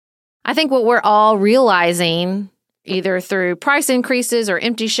I think what we're all realizing, either through price increases or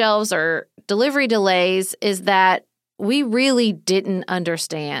empty shelves or delivery delays, is that we really didn't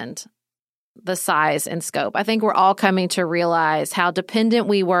understand the size and scope. I think we're all coming to realize how dependent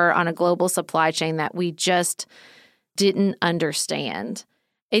we were on a global supply chain that we just didn't understand.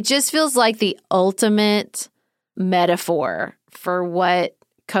 It just feels like the ultimate metaphor for what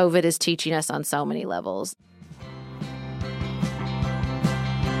COVID is teaching us on so many levels.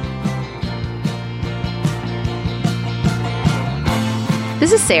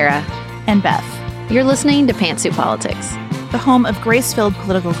 This is Sarah. And Beth. You're listening to Pantsuit Politics, the home of grace-filled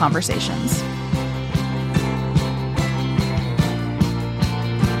political conversations.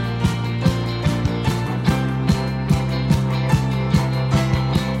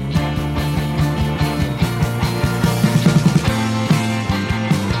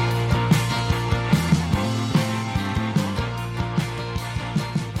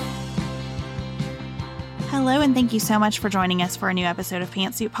 Hello, and thank you so much for joining us for a new episode of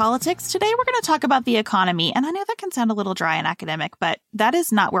Pantsuit Politics. Today, we're going to talk about the economy, and I know that can sound a little dry and academic, but that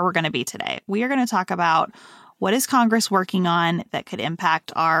is not where we're going to be today. We are going to talk about what is Congress working on that could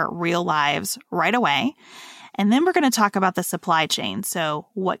impact our real lives right away, and then we're going to talk about the supply chain. So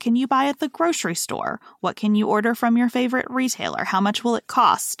what can you buy at the grocery store? What can you order from your favorite retailer? How much will it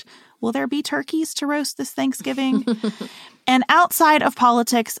cost? Will there be turkeys to roast this Thanksgiving? And outside of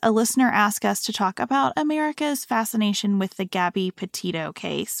politics, a listener asked us to talk about America's fascination with the Gabby Petito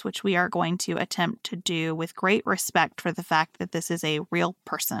case, which we are going to attempt to do with great respect for the fact that this is a real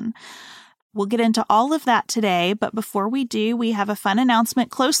person. We'll get into all of that today, but before we do, we have a fun announcement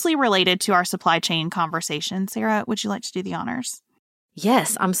closely related to our supply chain conversation. Sarah, would you like to do the honors?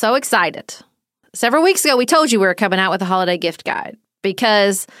 Yes, I'm so excited. Several weeks ago, we told you we were coming out with a holiday gift guide,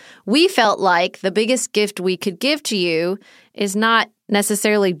 because we felt like the biggest gift we could give to you is not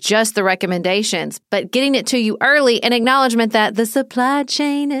necessarily just the recommendations, but getting it to you early and acknowledgement that the supply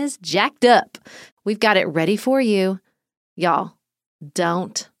chain is jacked up. We've got it ready for you. Y'all,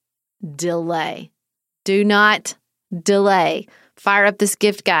 don't delay. Do not delay. Fire up this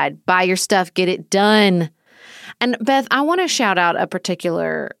gift guide. Buy your stuff. Get it done. And Beth, I want to shout out a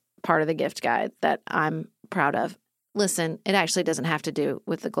particular part of the gift guide that I'm proud of. Listen, it actually doesn't have to do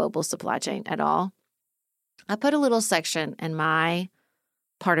with the global supply chain at all. I put a little section in my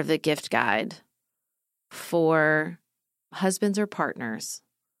part of the gift guide for husbands or partners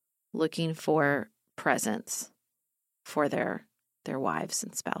looking for presents for their wives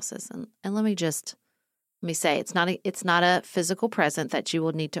and spouses. And let me say, it's not a physical present that you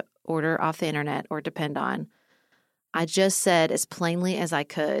will need to order off the internet or depend on. I just said as plainly as I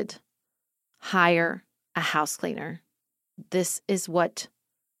could, hire a house cleaner. This is what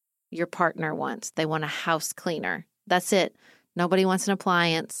your partner wants. They want a house cleaner. That's it. Nobody wants an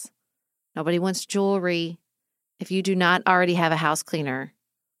appliance. Nobody wants jewelry. If you do not already have a house cleaner,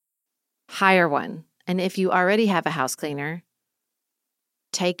 hire one. And if you already have a house cleaner,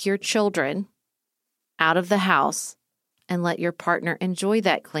 take your children out of the house and let your partner enjoy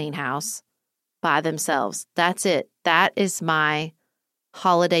that clean house by themselves. That's it. That is my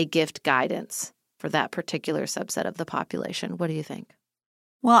holiday gift guidance for that particular subset of the population. What do you think?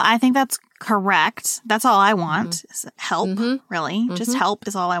 Well, I think that's correct. That's all I want. Is help, really. Just help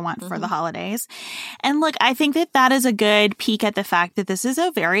is all I want for the holidays. And look, I think that is a good peek at the fact that this is a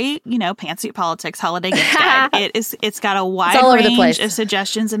very, Pantsuit Politics holiday gift guide. It's got a wide range of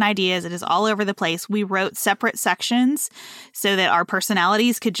suggestions and ideas. It is all over the place. We wrote separate sections so that our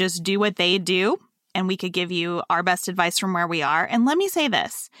personalities could just do what they do, and we could give you our best advice from where we are. And let me say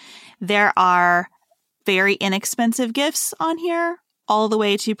this. There are very inexpensive gifts on here, all the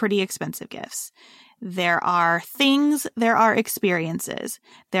way to pretty expensive gifts. There are things, there are experiences.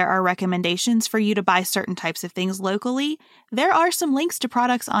 There are recommendations for you to buy certain types of things locally. There are some links to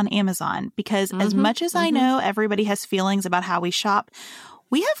products on Amazon, because as much as I know everybody has feelings about how we shop,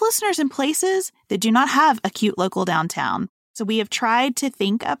 we have listeners in places that do not have a cute local downtown. So we have tried to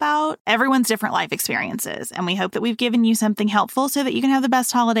think about everyone's different life experiences, and we hope that we've given you something helpful so that you can have the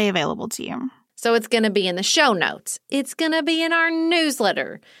best holiday available to you. So it's going to be in the show notes. It's going to be in our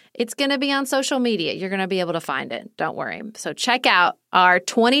newsletter. It's going to be on social media. You're going to be able to find it. Don't worry. So check out our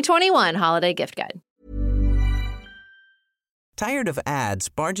 2021 holiday gift guide. Tired of ads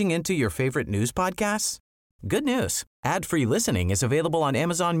barging into your favorite news podcasts? Good news. Ad-free listening is available on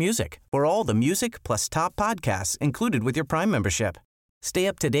Amazon Music for all the music plus top podcasts included with your Prime membership. Stay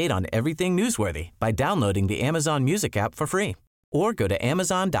up to date on everything newsworthy by downloading the Amazon Music app for free or go to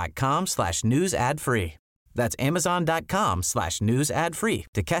amazon.com/news ad free. That's amazon.com/news ad free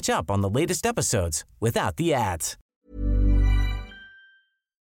to catch up on the latest episodes without the ads.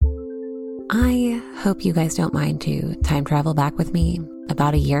 I hope you guys don't mind to time travel back with me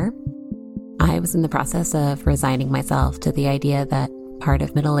about a year. I was in the process of resigning myself to the idea that part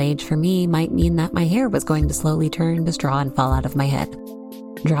of middle age for me might mean that my hair was going to slowly turn to straw and fall out of my head.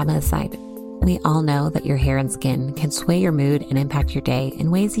 Drama aside, we all know that your hair and skin can sway your mood and impact your day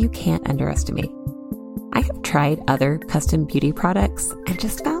in ways you can't underestimate. I have tried other custom beauty products and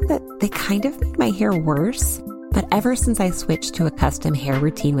just found that they kind of made my hair worse. But ever since I switched to a custom hair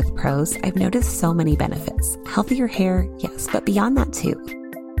routine with Prose, I've noticed so many benefits. Healthier hair, yes, but beyond that too.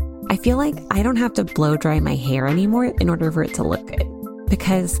 I feel like I don't have to blow dry my hair anymore in order for it to look good,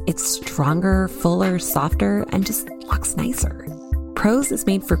 because it's stronger, fuller, softer, and just looks nicer. Prose is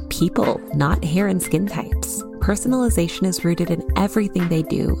made for people, not hair and skin types. Personalization is rooted in everything they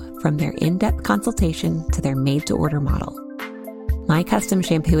do, from their in-depth consultation to their made-to-order model. My custom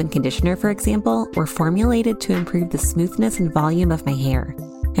shampoo and conditioner, for example, were formulated to improve the smoothness and volume of my hair.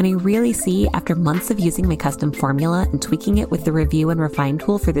 And I really see, after months of using my custom formula and tweaking it with the Review and Refine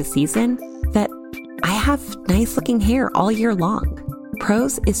tool for this season, that I have nice-looking hair all year long.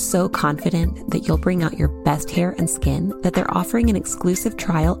 Prose is so confident that you'll bring out your best hair and skin that they're offering an exclusive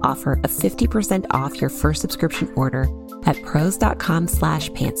trial offer of 50% off your first subscription order at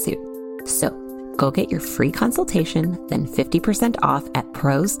prose.com/pantsuit. So go get your free consultation, then 50% off at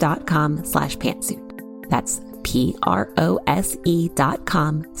prose.com/pantsuit. That's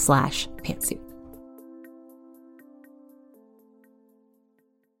prose.com/pantsuit.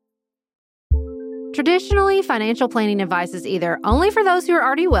 Traditionally, financial planning advice is either only for those who are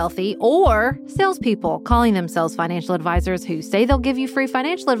already wealthy or salespeople calling themselves financial advisors who say they'll give you free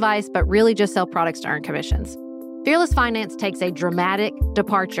financial advice but really just sell products to earn commissions. Fearless Finance takes a dramatic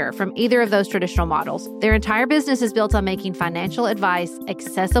departure from either of those traditional models. Their entire business is built on making financial advice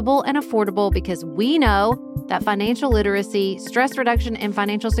accessible and affordable because we know that financial literacy, stress reduction, and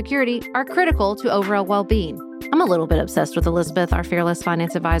financial security are critical to overall well-being. I'm a little bit obsessed with Elizabeth, our Fearless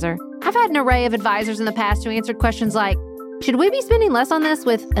Finance advisor. I've had an array of advisors in the past who answered questions like, should we be spending less on this,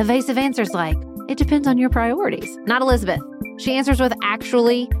 with evasive answers like, it depends on your priorities. Not Elizabeth. She answers with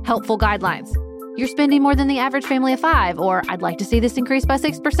actually helpful guidelines. You're spending more than the average family of 5, or I'd like to see this increase by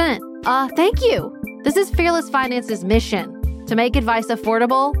 6%. Thank you. This is Fearless Finance's mission, to make advice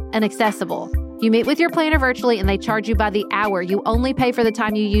affordable and accessible. You meet with your planner virtually and they charge you by the hour. You only pay for the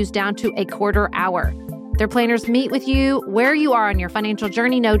time you use down to a quarter hour. Their planners meet with you where you are on your financial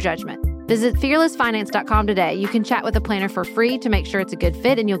journey, no judgment. Visit fearlessfinance.com today. You can chat with a planner for free to make sure it's a good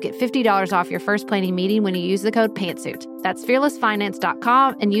fit, and you'll get $50 off your first planning meeting when you use the code PANTSUIT. That's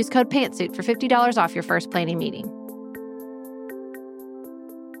fearlessfinance.com and use code PANTSUIT for $50 off your first planning meeting.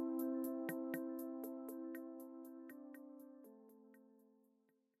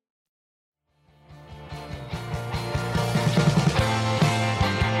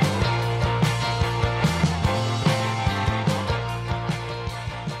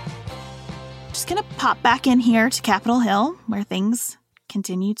 Going to pop back in here to Capitol Hill, where things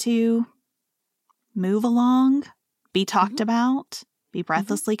continue to move along, be talked about, be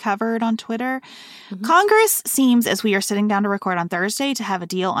breathlessly covered on Twitter. Congress seems, as we are sitting down to record on Thursday, to have a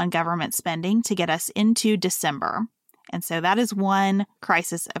deal on government spending to get us into December. And so that is one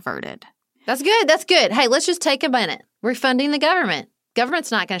crisis averted. That's good. That's good. Hey, let's just take a minute. We're funding the government. Government's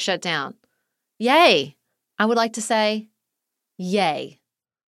not going to shut down. Yay. I would like to say, yay.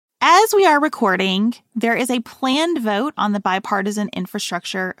 As we are recording, there is a planned vote on the bipartisan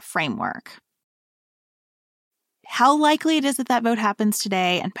infrastructure framework. How likely it is that that vote happens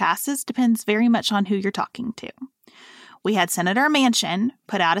today and passes depends very much on who you're talking to. We had Senator Manchin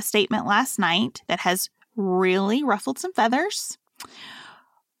put out a statement last night that has really ruffled some feathers.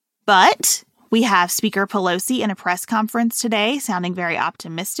 But we have Speaker Pelosi in a press conference today sounding very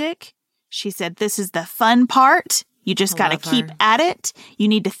optimistic. She said, this is the fun part. You just got to keep at it. You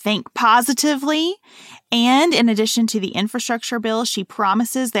need to think positively. And in addition to the infrastructure bill, she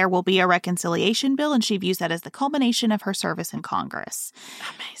promises there will be a reconciliation bill, and she views that as the culmination of her service in Congress.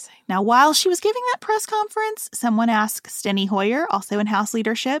 Amazing. Now, while she was giving that press conference, someone asked Steny Hoyer, also in House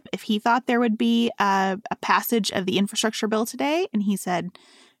leadership, if he thought there would be a passage of the infrastructure bill today. And he said,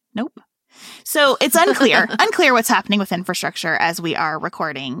 nope. So it's unclear what's happening with infrastructure as we are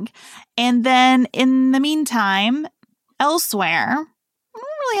recording. And then in the meantime, elsewhere, we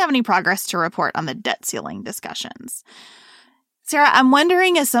don't really have any progress to report on the debt ceiling discussions. Sarah, I'm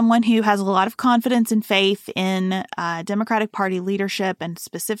wondering, as someone who has a lot of confidence and faith in Democratic Party leadership and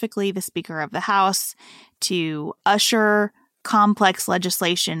specifically the Speaker of the House to usher complex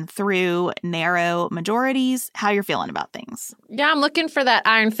legislation through narrow majorities, how you're feeling about things. Yeah, I'm looking for that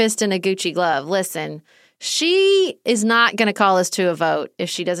iron fist in a Gucci glove. Listen, She is not going to call us to a vote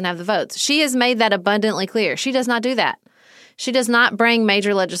if she doesn't have the votes. She has made that abundantly clear. She does not do that. She does not bring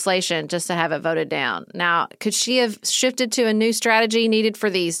major legislation just to have it voted down. Now, could she have shifted to a new strategy needed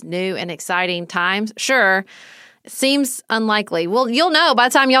for these new and exciting times? Sure. Seems unlikely. Well, you'll know by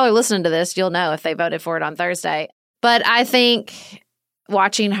the time y'all are listening to this, you'll know if they voted for it on Thursday. But I think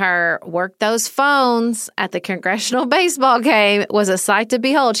watching her work those phones at the congressional baseball game was a sight to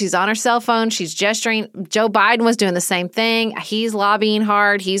behold. She's on her cell phone. She's gesturing. Joe Biden was doing the same thing. He's lobbying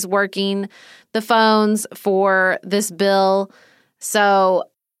hard. He's working the phones for this bill. So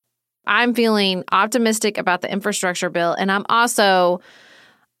I'm feeling optimistic about the infrastructure bill. And I'm also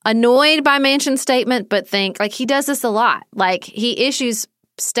annoyed by Manchin's statement, but think like he does this a lot. Like he issues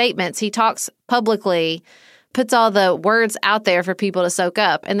statements. He talks publicly, puts all the words out there for people to soak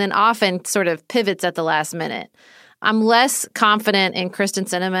up, and then often sort of pivots at the last minute. I'm less confident in Kyrsten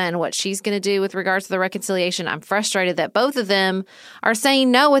Sinema and what she's going to do with regards to the reconciliation. I'm frustrated that both of them are saying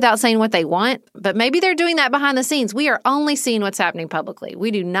no without saying what they want, but maybe they're doing that behind the scenes. We are only seeing what's happening publicly.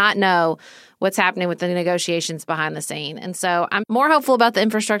 We do not know what's happening with the negotiations behind the scene. And so I'm more hopeful about the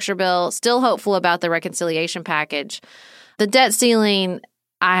infrastructure bill, still hopeful about the reconciliation package. The debt ceiling,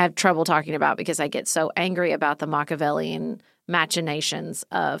 I have trouble talking about because I get so angry about the Machiavellian machinations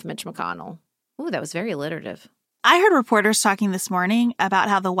of Mitch McConnell. Ooh, that was very alliterative. I heard reporters talking this morning about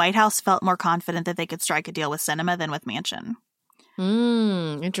how the White House felt more confident that they could strike a deal with Sinema than with Manchin.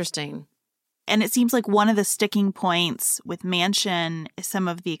 Interesting. And it seems like one of the sticking points with Manchin is some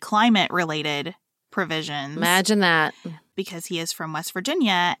of the climate-related provisions. Imagine that. Because he is from West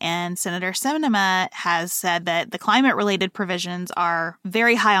Virginia, and Senator Sinema has said that the climate-related provisions are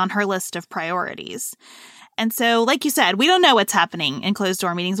very high on her list of priorities. And so, like you said, we don't know what's happening in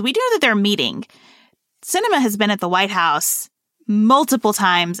closed-door meetings. We do know that they're meeting. Sinema has been at the White House multiple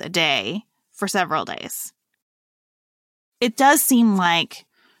times a day for several days. It does seem like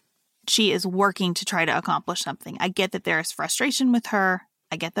she is working to try to accomplish something. I get that there is frustration with her.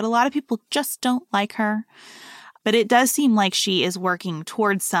 I get that a lot of people just don't like her. But it does seem like she is working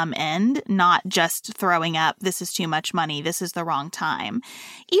towards some end, not just throwing up, this is too much money, this is the wrong time.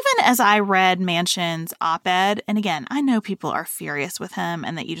 Even as I read Manchin's op-ed, and again, I know people are furious with him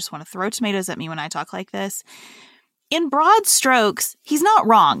and that you just want to throw tomatoes at me when I talk like this. In broad strokes, he's not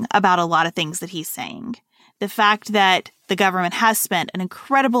wrong about a lot of things that he's saying. The fact that the government has spent an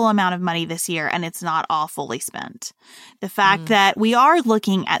incredible amount of money this year and it's not all fully spent. The fact that we are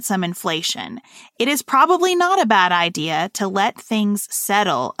looking at some inflation. It is probably not a bad idea to let things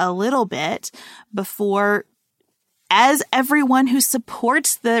settle a little bit before, as everyone who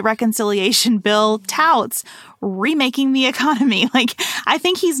supports the reconciliation bill touts, remaking the economy. Like, I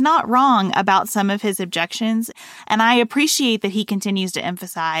think he's not wrong about some of his objections. And I appreciate that he continues to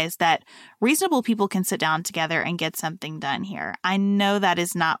emphasize that reasonable people can sit down together and get something done here. I know that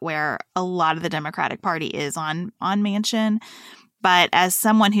is not where a lot of the Democratic Party is on Manchin. But as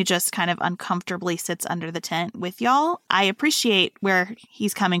someone who just kind of uncomfortably sits under the tent with y'all, I appreciate where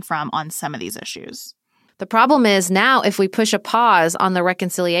he's coming from on some of these issues. The problem is now if we push a pause on the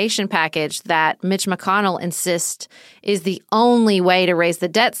reconciliation package that Mitch McConnell insists is the only way to raise the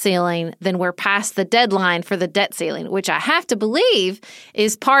debt ceiling, then we're past the deadline for the debt ceiling, which I have to believe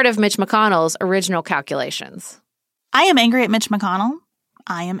is part of Mitch McConnell's original calculations. I am angry at Mitch McConnell.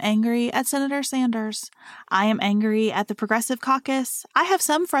 I am angry at Senator Sanders. I am angry at the Progressive Caucus. I have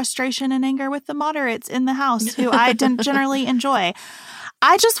some frustration and anger with the moderates in the House, who I generally enjoy.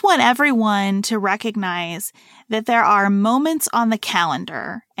 I just want everyone to recognize that there are moments on the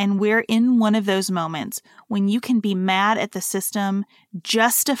calendar, and we're in one of those moments when you can be mad at the system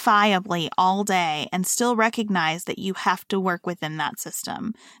justifiably all day and still recognize that you have to work within that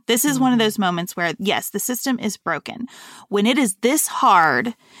system. This is one of those moments where, yes, the system is broken. When it is this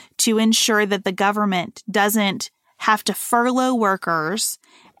hard to ensure that the government doesn't have to furlough workers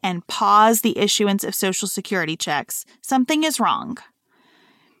and pause the issuance of Social Security checks, something is wrong.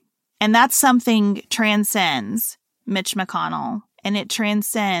 And that something transcends Mitch McConnell, and it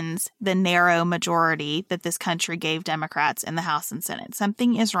transcends the narrow majority that this country gave Democrats in the House and Senate.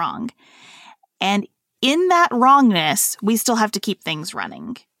 Something is wrong. And in that wrongness, we still have to keep things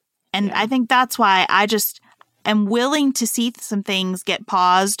running. And I think that's why I just am willing to see some things get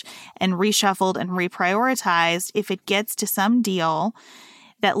paused and reshuffled and reprioritized if it gets to some deal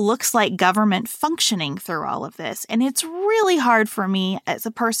that looks like government functioning through all of this. And it's really hard for me as a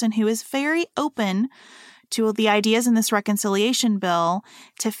person who is very open to the ideas in this reconciliation bill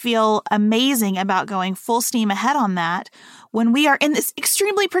to feel amazing about going full steam ahead on that when we are in this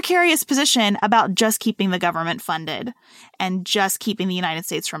extremely precarious position about just keeping the government funded and just keeping the United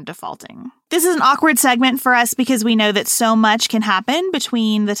States from defaulting. This is an awkward segment for us because we know that so much can happen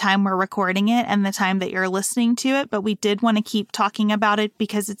between the time we're recording it and the time that you're listening to it, but we did want to keep talking about it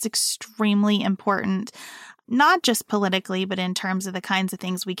because it's extremely important, not just politically, but in terms of the kinds of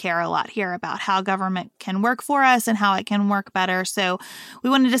things we care a lot here about how government can work for us and how it can work better. So we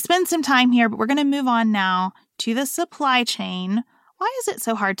wanted to spend some time here, but we're going to move on now to the supply chain. Why is it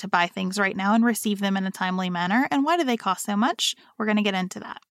so hard to buy things right now and receive them in a timely manner? And why do they cost so much? We're going to get into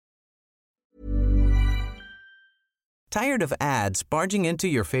that. Tired of ads barging into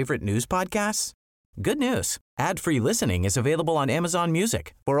your favorite news podcasts? Good news. Ad-free listening is available on Amazon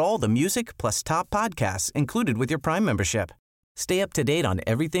Music for all the music plus top podcasts included with your Prime membership. Stay up to date on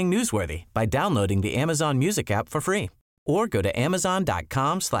everything newsworthy by downloading the Amazon Music app for free or go to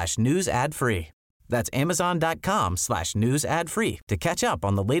amazon.com/news ad free. That's amazon.com/news ad free to catch up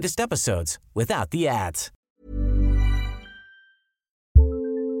on the latest episodes without the ads.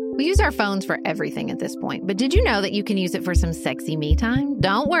 We use our phones for everything at this point, but did you know that you can use it for some sexy me time?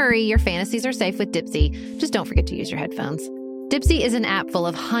 Don't worry, your fantasies are safe with Dipsea. Just don't forget to use your headphones. Dipsea is an app full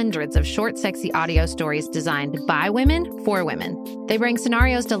of hundreds of short, sexy audio stories designed by women for women. They bring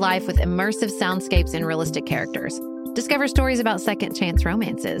scenarios to life with immersive soundscapes and realistic characters. Discover stories about second chance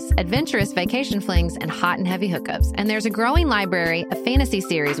romances, adventurous vacation flings, and hot and heavy hookups. And there's a growing library of fantasy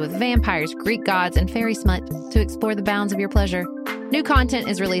series with vampires, Greek gods, and fairy smut to explore the bounds of your pleasure. New content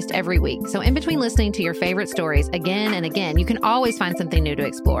is released every week, so in between listening to your favorite stories again and again, you can always find something new to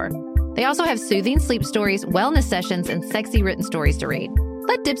explore. They also have soothing sleep stories, wellness sessions, and sexy written stories to read.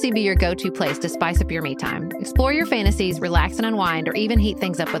 Let Dipsea be your go-to place to spice up your me time. Explore your fantasies, relax and unwind, or even heat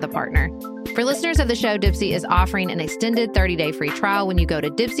things up with a partner. For listeners of the show, Dipsea is offering an extended 30-day free trial when you go to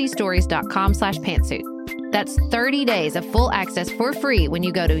dipseastories.com/pantsuit. That's 30 days of full access for free when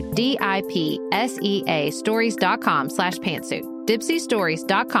you go to dipseastories.com/pantsuit.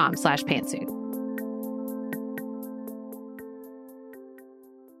 dipseastories.com/pantsuit.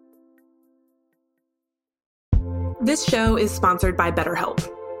 This show is sponsored by BetterHelp.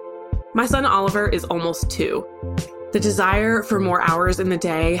 My son Oliver is almost 2. The desire for more hours in the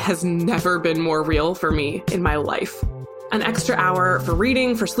day has never been more real for me in my life. An extra hour for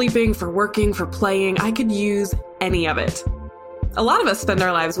reading, for sleeping, for working, for playing, I could use any of it. A lot of us spend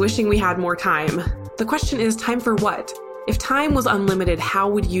our lives wishing we had more time. The question is, time for what? If time was unlimited, how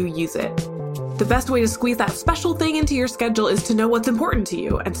would you use it? The best way to squeeze that special thing into your schedule is to know what's important to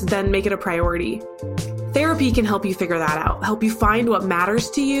you and to then make it a priority. Therapy can help you figure that out, help you find what matters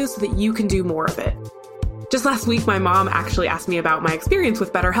to you so that you can do more of it. Just last week, my mom actually asked me about my experience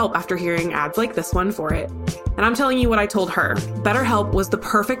with BetterHelp after hearing ads like this one for it. And I'm telling you what I told her. BetterHelp was the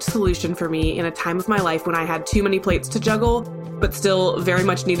perfect solution for me in a time of my life when I had too many plates to juggle, but still very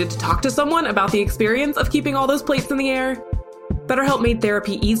much needed to talk to someone about the experience of keeping all those plates in the air. BetterHelp made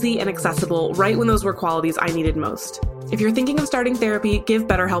therapy easy and accessible right when those were qualities I needed most. If you're thinking of starting therapy, give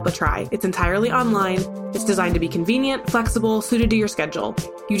BetterHelp a try. It's entirely online. It's designed to be convenient, flexible, suited to your schedule.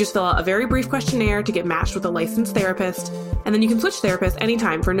 You just fill out a very brief questionnaire to get matched with a licensed therapist, and then you can switch therapists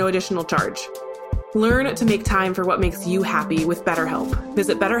anytime for no additional charge. Learn to make time for what makes you happy with BetterHelp.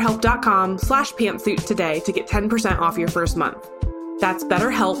 Visit BetterHelp.com/pantsuit today to get 10% off your first month. That's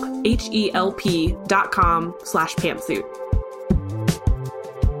BetterHelp, HELP.com/pantsuit.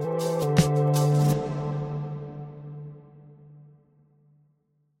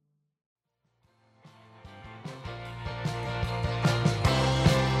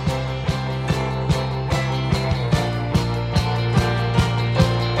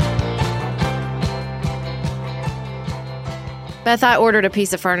 Beth, I ordered a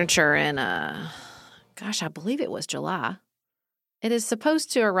piece of furniture in, I believe it was July. It is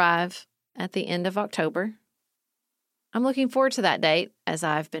supposed to arrive at the end of October. I'm looking forward to that date, as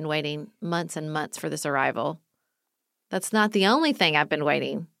I've been waiting months and months for this arrival. That's not the only thing I've been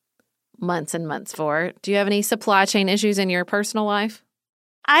waiting months and months for. Do you have any supply chain issues in your personal life?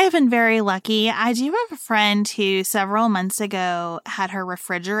 I have been very lucky. I do have a friend who several months ago had her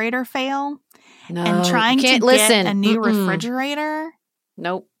refrigerator fail. No, and trying to get a new refrigerator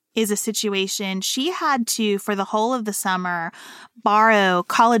is a situation. She had to, for the whole of the summer, borrow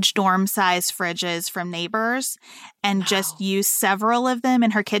college dorm-size fridges from neighbors and just use several of them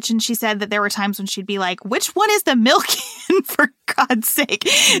in her kitchen. She said that there were times when she'd be like, which one is the milk in, for God's sake?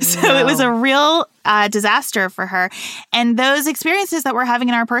 So it was a real disaster for her. And those experiences that we're having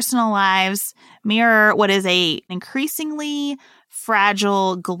in our personal lives mirror what is a increasingly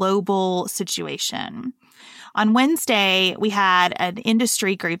fragile global situation. On Wednesday, we had an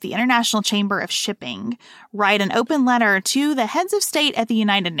industry group, the International Chamber of Shipping, write an open letter to the heads of state at the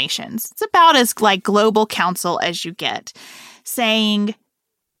United Nations. It's about as like global council as you get, saying,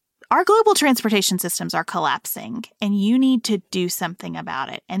 our global transportation systems are collapsing and you need to do something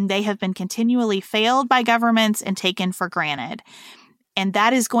about it. And they have been continually failed by governments and taken for granted. And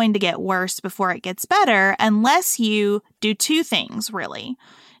that is going to get worse before it gets better unless you do two things, really.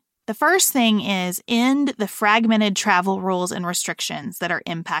 The first thing is end the fragmented travel rules and restrictions that are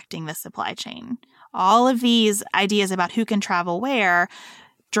impacting the supply chain. All of these ideas about who can travel where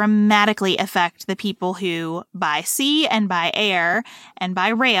dramatically affect the people who by sea and by air and by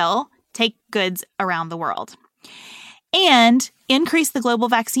rail take goods around the world. And increase the global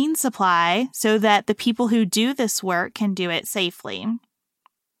vaccine supply so that the people who do this work can do it safely.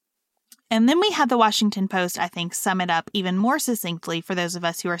 And then we had the Washington Post, I think, sum it up even more succinctly for those of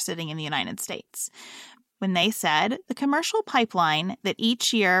us who are sitting in the United States, when they said the commercial pipeline that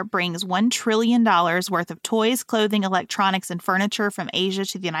each year brings $1 trillion worth of toys, clothing, electronics, and furniture from Asia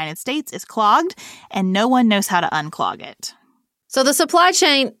to the United States is clogged, and no one knows how to unclog it. So the supply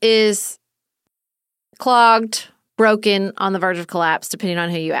chain is clogged, broken, on the verge of collapse, depending on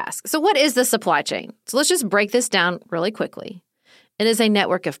who you ask. So what is the supply chain? So let's just break this down really quickly. It is a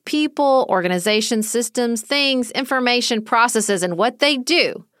network of people, organizations, systems, things, information, processes, and what they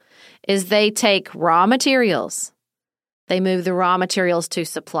do is they take raw materials. They move the raw materials to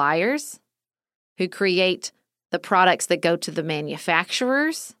suppliers who create the products that go to the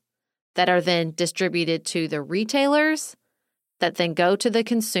manufacturers that are then distributed to the retailers that then go to the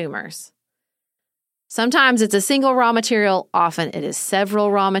consumers. Sometimes it's a single raw material. Often it is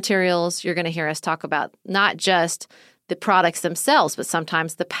several raw materials. You're going to hear us talk about not just the products themselves, but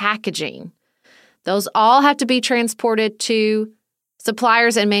sometimes the packaging. Those all have to be transported to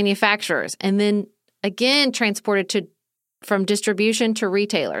suppliers and manufacturers, and then again transported from distribution to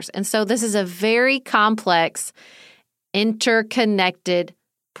retailers. And so this is a very complex, interconnected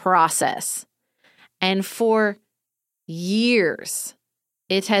process. And for years,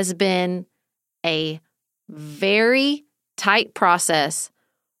 it has been a very tight process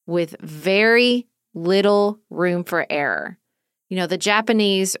with very little room for error. You know, the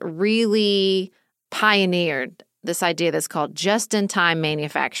Japanese really pioneered this idea that's called just-in-time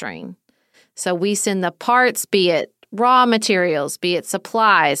manufacturing. So we send the parts, be it raw materials, be it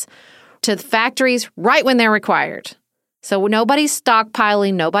supplies, to the factories right when they're required. So nobody's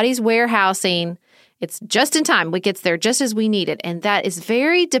stockpiling, nobody's warehousing. It's just in time. It gets there just as we need it. And that is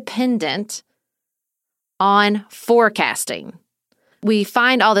very dependent on forecasting. We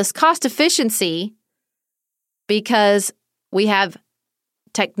find all this cost efficiency because we have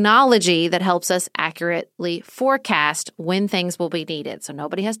technology that helps us accurately forecast when things will be needed. So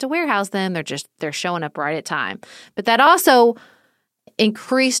nobody has to warehouse them. They're showing up right at time. But that also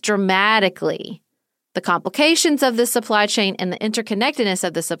increased dramatically the complications of the supply chain and the interconnectedness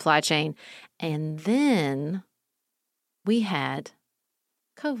of the supply chain. And then we had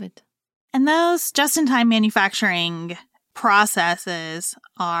COVID. And those just-in-time manufacturing processes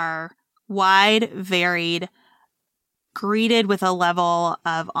are wide, varied, greeted with a level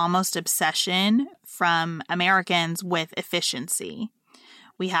of almost obsession from Americans with efficiency.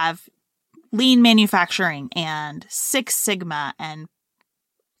 We have lean manufacturing and Six Sigma, and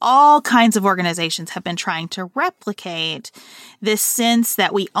all kinds of organizations have been trying to replicate this sense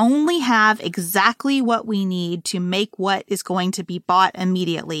that we only have exactly what we need to make what is going to be bought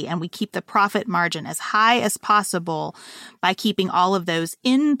immediately, and we keep the profit margin as high as possible by keeping all of those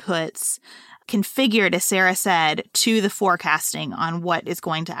inputs configured, as Sarah said, to the forecasting on what is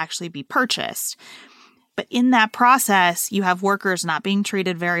going to actually be purchased. But in that process, you have workers not being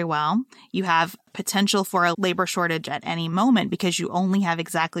treated very well. You have potential for a labor shortage at any moment because you only have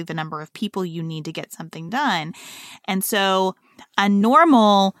exactly the number of people you need to get something done. And so a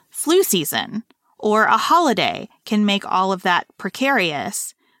normal flu season or a holiday can make all of that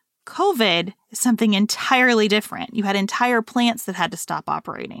precarious. COVID is something entirely different. You had entire plants that had to stop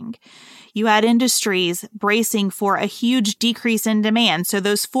operating. You had industries bracing for a huge decrease in demand. So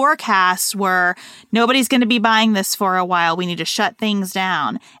those forecasts were, nobody's going to be buying this for a while. We need to shut things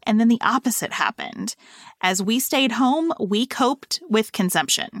down. And then the opposite happened. As we stayed home, we coped with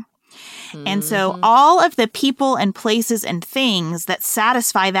consumption. And so all of the people and places and things that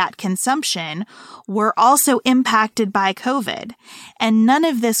satisfy that consumption were also impacted by COVID. And none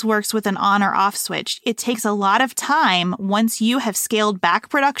of this works with an on or off switch. It takes a lot of time once you have scaled back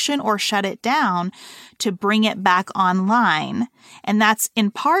production or shut it down to bring it back online. And that's in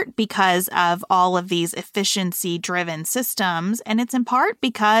part because of all of these efficiency-driven systems. And it's in part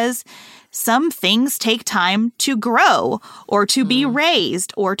because some things take time to grow or to be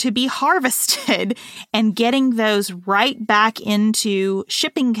raised or to be harvested, and getting those right back into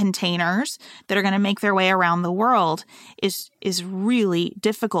shipping containers that are going to make their way around the world is really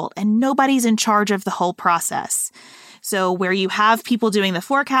difficult, and nobody's in charge of the whole process. So where you have people doing the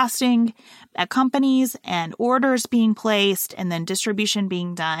forecasting at companies and orders being placed and then distribution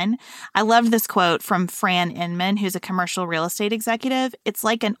being done. I love this quote from Fran Inman, who's a commercial real estate executive. It's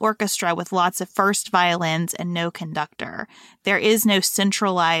like an orchestra with lots of first violins and no conductor. There is no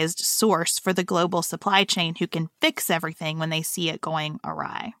centralized source for the global supply chain who can fix everything when they see it going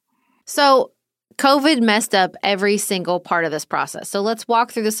awry. So COVID messed up every single part of this process. So let's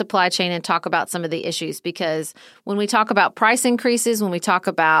walk through the supply chain and talk about some of the issues, because when we talk about price increases, when we talk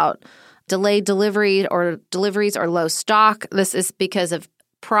about delayed deliveries or low stock, this is because of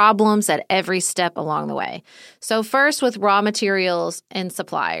problems at every step along the way. So first, with raw materials and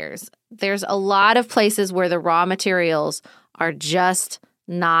suppliers, there's a lot of places where the raw materials are just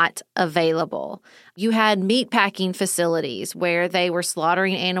not available. You had meat packing facilities where they were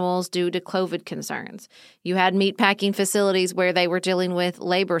slaughtering animals due to COVID concerns. You had meat packing facilities where they were dealing with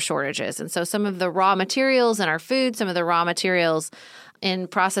labor shortages. And so some of the raw materials in our food, some of the raw materials in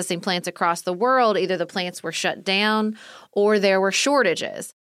processing plants across the world, either the plants were shut down or there were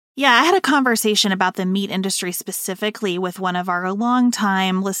shortages. Yeah, I had a conversation about the meat industry specifically with one of our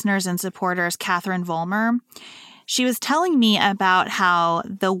longtime listeners and supporters, Catherine Vollmer. She was telling me about how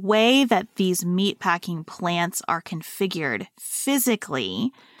the way that these meatpacking plants are configured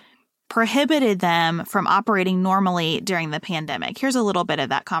physically prohibited them from operating normally during the pandemic. Here's a little bit of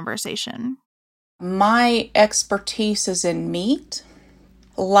that conversation. My expertise is in meat.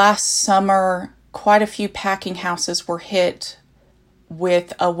 Last summer, quite a few packing houses were hit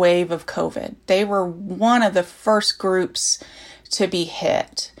with a wave of COVID. They were one of the first groups to be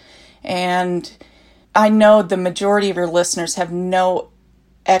hit. And I know the majority of your listeners have no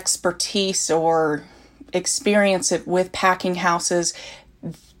expertise or experience with packing houses.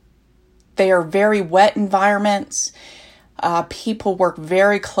 They are very wet environments. People work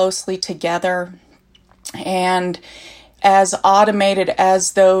very closely together. And as automated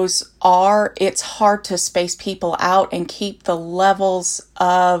as those are, it's hard to space people out and keep the levels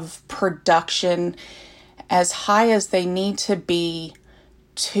of production as high as they need to be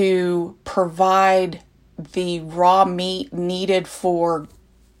to provide the raw meat needed for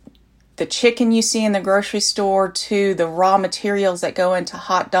the chicken you see in the grocery store to the raw materials that go into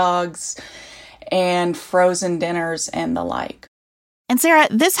hot dogs and frozen dinners and the like. And Sarah,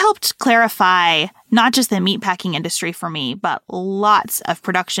 this helped clarify not just the meatpacking industry for me, but lots of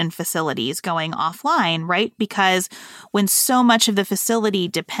production facilities going offline, right? Because when so much of the facility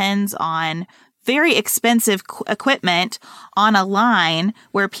depends on very expensive equipment on a line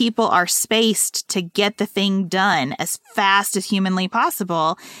where people are spaced to get the thing done as fast as humanly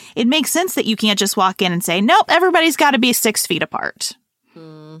possible, it makes sense that you can't just walk in and say, nope, everybody's got to be 6 feet apart.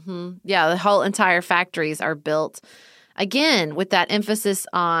 Mm-hmm. Yeah, the whole entire factories are built, again, with that emphasis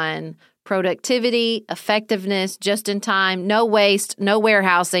on productivity, effectiveness, just in time, no waste, no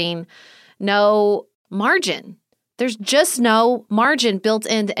warehousing, no margin. There's just no margin built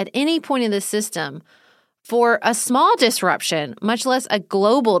in at any point in the system for a small disruption, much less a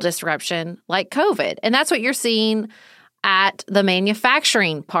global disruption like COVID. And that's what you're seeing at the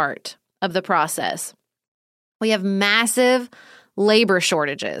manufacturing part of the process. We have massive labor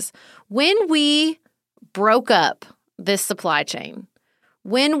shortages. When we broke up this supply chain,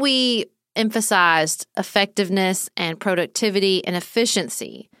 when we emphasized effectiveness and productivity and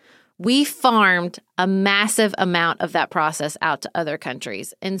efficiency, we farmed a massive amount of that process out to other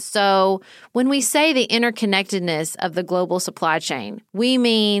countries. And so when we say the interconnectedness of the global supply chain, we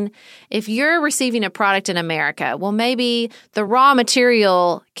mean if you're receiving a product in America, well, maybe the raw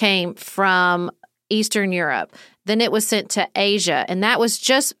material came from Eastern Europe, then it was sent to Asia, and that was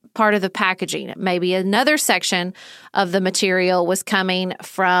just part of the packaging. Maybe another section of the material was coming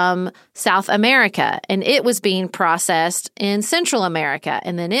from South America, and it was being processed in Central America,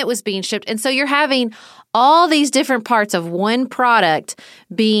 and then it was being shipped. And so you're having all these different parts of one product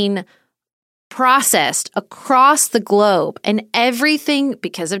being processed across the globe, and everything,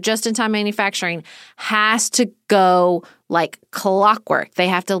 because of just-in-time manufacturing, has to go like clockwork. They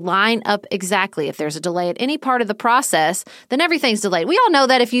have to line up exactly. If there's a delay at any part of the process, then everything's delayed. We all know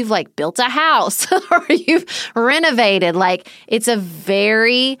that if you've built a house or you've renovated, it's a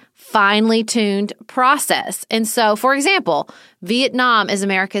very finely tuned process. And so, for example, Vietnam is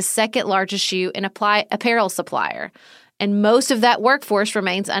America's second largest shoe and apparel supplier. And most of that workforce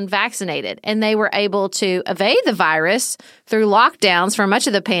remains unvaccinated. And they were able to evade the virus through lockdowns for much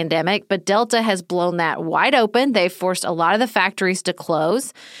of the pandemic, but Delta has blown that wide open. They've forced a lot of the factories to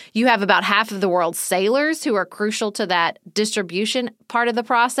close. You have about half of the world's sailors who are crucial to that distribution part of the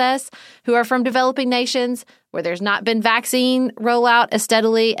process, who are from developing nations where there's not been vaccine rollout as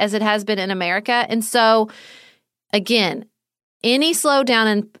steadily as it has been in America. And so, again, any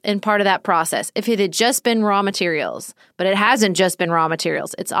slowdown in part of that process, if it had just been raw materials, but it hasn't just been raw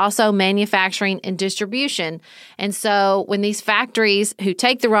materials, it's also manufacturing and distribution. And so when these factories who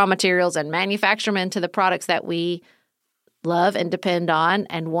take the raw materials and manufacture them into the products that we love and depend on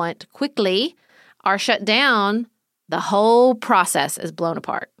and want quickly are shut down, the whole process is blown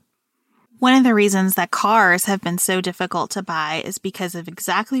apart. One of the reasons that cars have been so difficult to buy is because of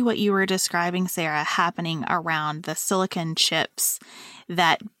exactly what you were describing, Sarah, happening around the silicon chips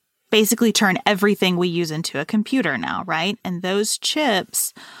that basically turn everything we use into a computer now, right? And those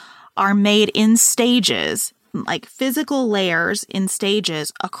chips are made in stages, like physical layers in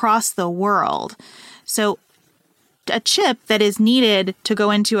stages across the world. So a chip that is needed to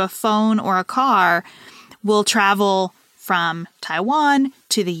go into a phone or a car will travel from Taiwan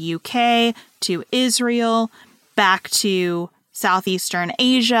to the UK, to Israel, back to Southeastern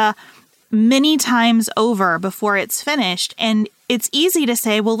Asia, many times over before it's finished. And it's easy to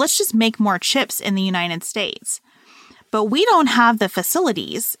say, well, let's just make more chips in the United States. But we don't have the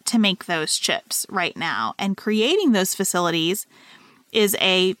facilities to make those chips right now. And creating those facilities is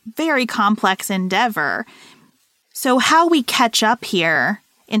a very complex endeavor. So how we catch up here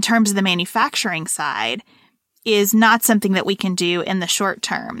in terms of the manufacturing side is not something that we can do in the short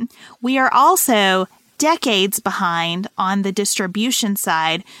term. We are also decades behind on the distribution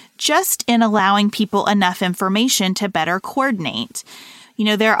side, just in allowing people enough information to better coordinate. You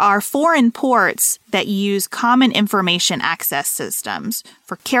know, there are foreign ports that use common information access systems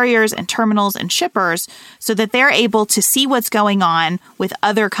for carriers and terminals and shippers so that they're able to see what's going on with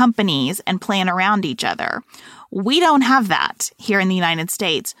other companies and plan around each other. We don't have that here in the United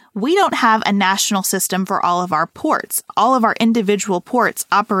States. We don't have a national system for all of our ports. All of our individual ports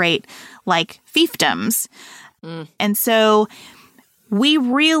operate like fiefdoms. And so we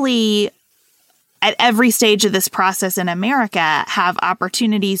really, at every stage of this process in America, have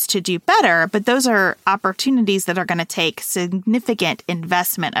opportunities to do better, but those are opportunities that are going to take significant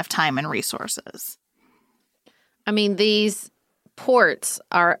investment of time and resources. I mean, these ports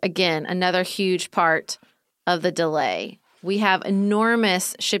are, again, another huge part of the delay. We have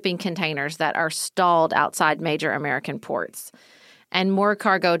enormous shipping containers that are stalled outside major American ports. And more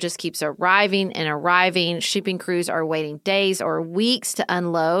cargo just keeps arriving and arriving. Shipping crews are waiting days or weeks to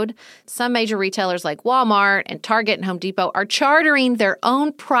unload. Some major retailers like Walmart and Target and Home Depot are chartering their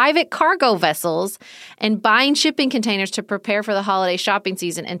own private cargo vessels and buying shipping containers to prepare for the holiday shopping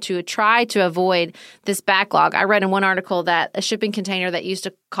season and to try to avoid this backlog. I read in one article that a shipping container that used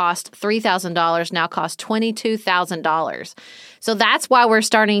to cost $3,000 now costs $22,000. So that's why we're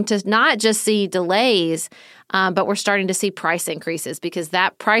starting to not just see delays, but we're starting to see price increases because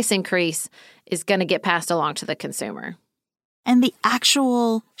that price increase is going to get passed along to the consumer. And the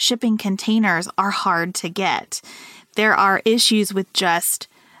actual shipping containers are hard to get. There are issues with just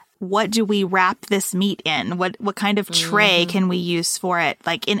what do we wrap this meat in? What kind of tray can we use for it?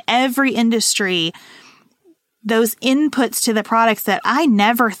 Like in every industry, those inputs to the products that I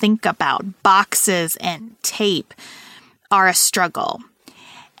never think about, boxes and tape, are a struggle.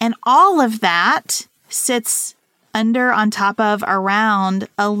 And all of that sits on top of around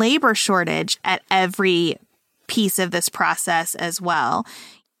a labor shortage at every piece of this process as well.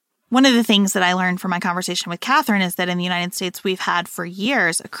 One of the things that I learned from my conversation with Catherine is that in the United States, we've had for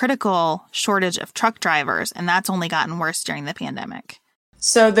years a critical shortage of truck drivers, and that's only gotten worse during the pandemic.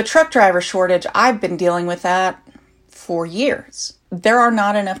 So the truck driver shortage, I've been dealing with that for years. There are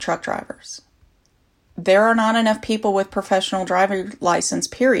not enough truck drivers. There are not enough people with professional driver license,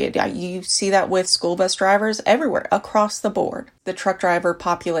 period. You see that with school bus drivers everywhere, across the board. The truck driver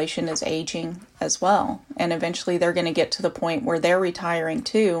population is aging as well. And eventually they're going to get to the point where they're retiring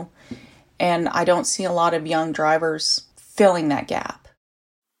too. And I don't see a lot of young drivers filling that gap.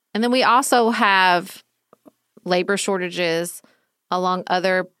 And then we also have labor shortages along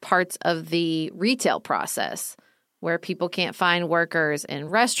other parts of the retail process, where people can't find workers in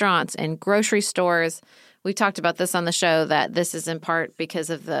restaurants and grocery stores. We talked about this on the show, that this is in part because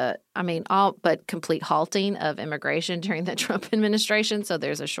of all but complete halting of immigration during the Trump administration. So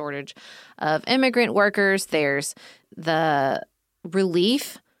there's a shortage of immigrant workers. There's the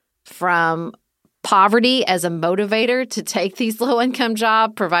relief from poverty as a motivator to take these low-income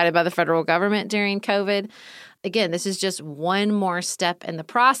jobs provided by the federal government during COVID. again, this is just one more step in the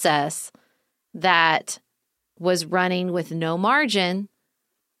process that was running with no margin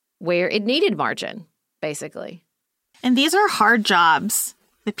where it needed margin, basically. And these are hard jobs.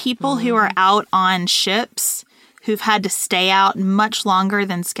 The people who are out on ships, who've had to stay out much longer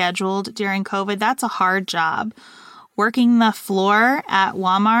than scheduled during COVID, that's a hard job. Working the floor at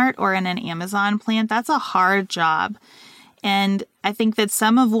Walmart or in an Amazon plant, that's a hard job. And I think that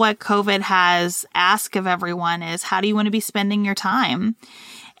some of what COVID has asked of everyone is, how do you want to be spending your time?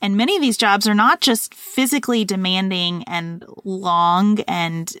 And many of these jobs are not just physically demanding and long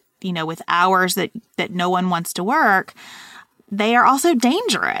and, you know, with hours that no one wants to work. They are also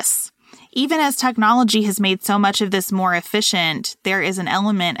dangerous. Even as technology has made so much of this more efficient, there is an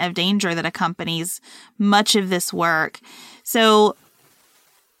element of danger that accompanies much of this work. So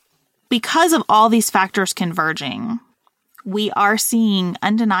because of all these factors converging, we are seeing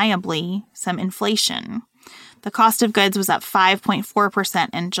undeniably some inflation. The cost of goods was up 5.4%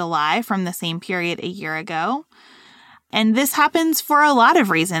 in July from the same period a year ago. And this happens for a lot of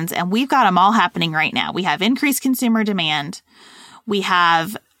reasons, and we've got them all happening right now. We have increased consumer demand. We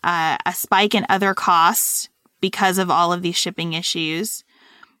have a spike in other costs because of all of these shipping issues.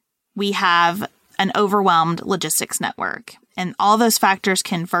 We have an overwhelmed logistics network. And all those factors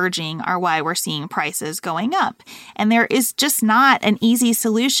converging are why we're seeing prices going up. And there is just not an easy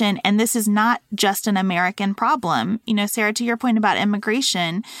solution. And this is not just an American problem. You know, Sarah, to your point about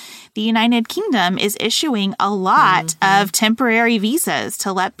immigration, the United Kingdom is issuing a lot of temporary visas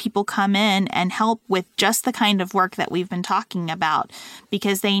to let people come in and help with just the kind of work that we've been talking about,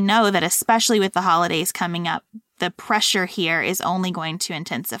 because they know that especially with the holidays coming up, the pressure here is only going to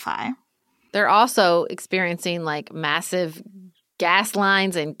intensify. They're also experiencing like massive gas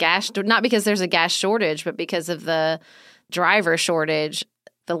lines and gas, not because there's a gas shortage, but because of the driver shortage.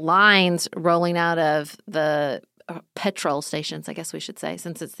 The lines rolling out of the petrol stations, I guess we should say,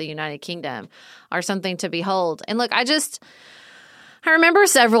 since it's the United Kingdom, are something to behold. And look, I remember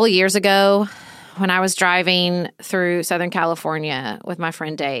several years ago when I was driving through Southern California with my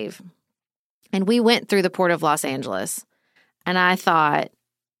friend Dave, and we went through the Port of Los Angeles, and I thought,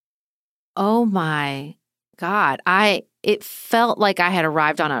 oh my God, it felt like I had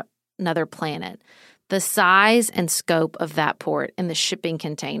arrived on another planet. The size and scope of that port and the shipping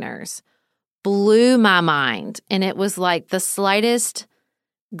containers blew my mind. And it was like the slightest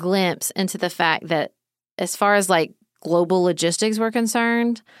glimpse into the fact that as far as like global logistics were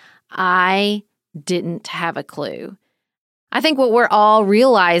concerned, I didn't have a clue. I think what we're all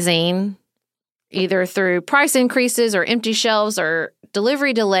realizing, either through price increases or empty shelves or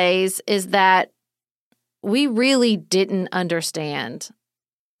delivery delays, is that we really didn't understand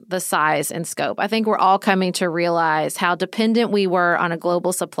the size and scope. I think we're all coming to realize how dependent we were on a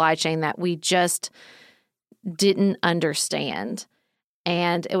global supply chain that we just didn't understand.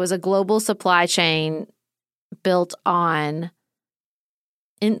 And it was a global supply chain built on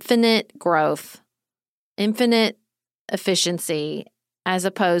infinite growth, infinite efficiency, as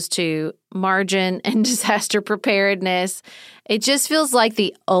opposed to margin and disaster preparedness. It just feels like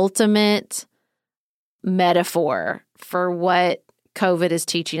the ultimate metaphor for what COVID is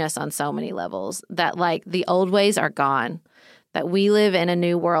teaching us on so many levels, that like the old ways are gone, that we live in a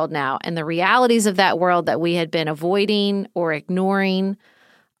new world now. And the realities of that world that we had been avoiding or ignoring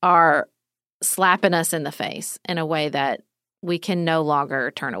are slapping us in the face in a way that we can no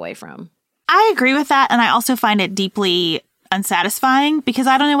longer turn away from. I agree with that. And I also find it deeply unsatisfying because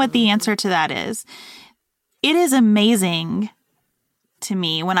I don't know what the answer to that is. It is amazing to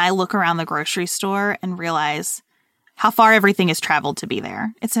me when I look around the grocery store and realize how far everything has traveled to be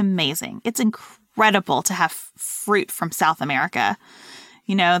there. It's amazing. It's incredible to have fruit from South America,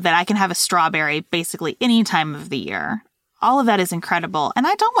 you know, that I can have a strawberry basically any time of the year. All of that is incredible. And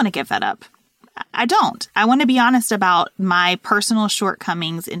I don't want to give that up. I don't. I want to be honest about my personal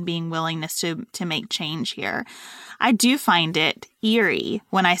shortcomings in being willingness to make change here. I do find it eerie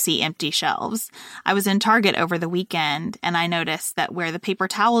when I see empty shelves. I was in Target over the weekend and I noticed that where the paper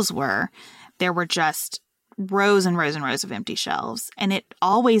towels were, there were just rows and rows and rows of empty shelves. And it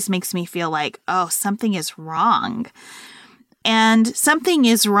always makes me feel like, oh, something is wrong. And something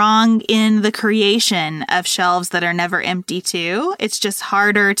is wrong in the creation of shelves that are never empty too. It's just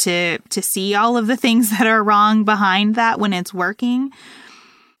harder to see all of the things that are wrong behind that when it's working.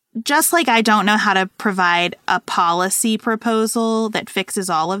 Just like I don't know how to provide a policy proposal that fixes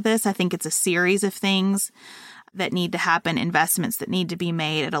all of this. I think it's a series of things that need to happen, investments that need to be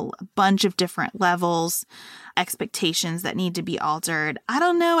made at a bunch of different levels, expectations that need to be altered. I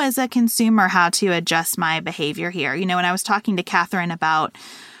don't know as a consumer how to adjust my behavior here. You know, when I was talking to Catherine about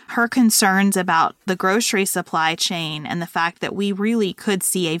her concerns about the grocery supply chain and the fact that we really could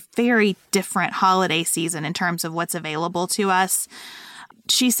see a very different holiday season in terms of what's available to us.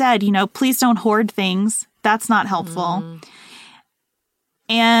 She said, please don't hoard things. That's not helpful.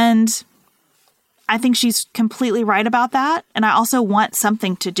 And I think she's completely right about that. And I also want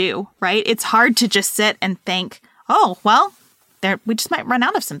something to do, right? It's hard to just sit and think, oh, well, we just might run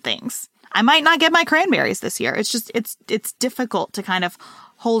out of some things. I might not get my cranberries this year. It's just, it's difficult to kind of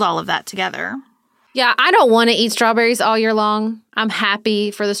hold all of that together. Yeah, I don't want to eat strawberries all year long. I'm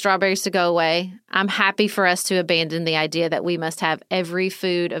happy for the strawberries to go away. I'm happy for us to abandon the idea that we must have every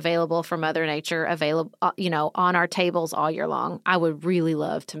food available from Mother Nature available, on our tables all year long. I would really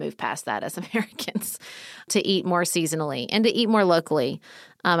love to move past that as Americans, to eat more seasonally and to eat more locally.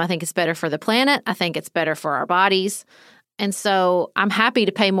 I think it's better for the planet. I think it's better for our bodies. And so I'm happy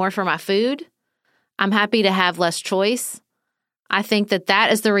to pay more for my food. I'm happy to have less choice. I think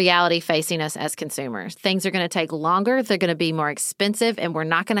that is the reality facing us as consumers. Things are going to take longer. They're going to be more expensive, and we're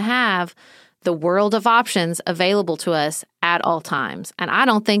not going to have the world of options available to us at all times. And I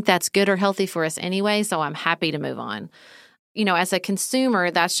don't think that's good or healthy for us anyway, so I'm happy to move on. As a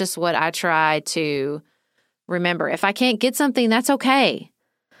consumer, that's just what I try to remember. If I can't get something, that's okay.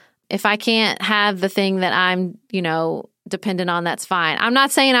 If I can't have the thing that I'm, dependent on, that's fine. I'm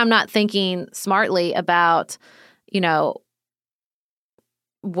not saying I'm not thinking smartly about,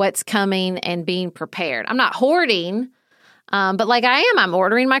 what's coming and being prepared. I'm not hoarding, but like I am, I'm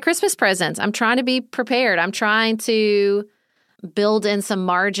ordering my Christmas presents. I'm trying to be prepared. I'm trying to build in some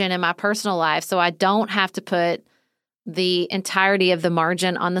margin in my personal life so I don't have to put the entirety of the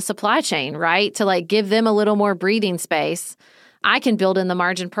margin on the supply chain, right? To give them a little more breathing space. I can build in the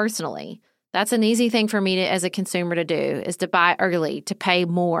margin personally. That's an easy thing for me as a consumer to do, is to buy early, to pay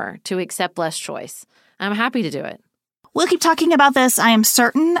more, to accept less choice. I'm happy to do it. We'll keep talking about this. I am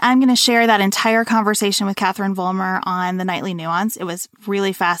certain I'm going to share that entire conversation with Katherine Vollmer on the Nightly Nuance. It was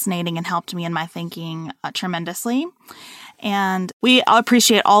really fascinating and helped me in my thinking tremendously. And we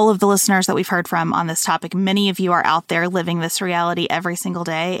appreciate all of the listeners that we've heard from on this topic. Many of you are out there living this reality every single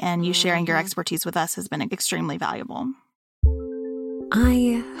day, and you sharing your expertise with us has been extremely valuable.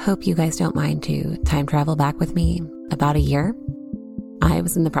 I hope you guys don't mind to time travel back with me about a year. I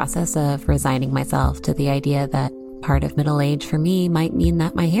was in the process of resigning myself to the idea that part of middle age for me might mean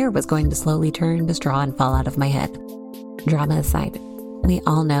that my hair was going to slowly turn to straw and fall out of my head. Drama aside, we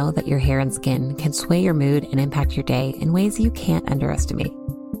all know that your hair and skin can sway your mood and impact your day in ways you can't underestimate.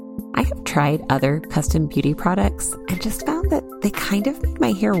 I have tried other custom beauty products and just found that they kind of made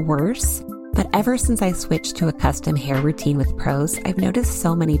my hair worse. But ever since I switched to a custom hair routine with Prose, I've noticed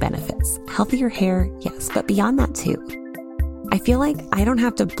so many benefits. Healthier hair, yes, but beyond that too. I feel like I don't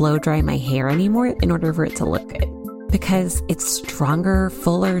have to blow dry my hair anymore in order for it to look good, because it's stronger,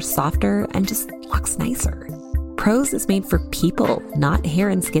 fuller, softer, and just looks nicer. Prose is made for people, not hair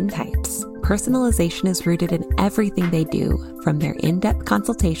and skin types. Personalization is rooted in everything they do, from their in-depth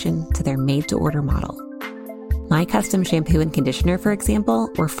consultation to their made-to-order model. My custom shampoo and conditioner, for example,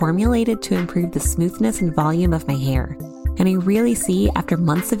 were formulated to improve the smoothness and volume of my hair. And I really see, after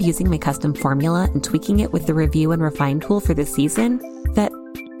months of using my custom formula and tweaking it with the Review and Refine tool for this season, that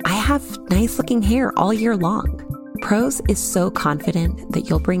I have nice-looking hair all year long. Prose is so confident that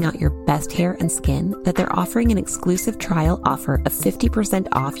you'll bring out your best hair and skin that they're offering an exclusive trial offer of 50%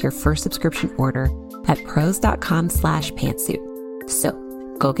 off your first subscription order at prose.com/pantsuit. So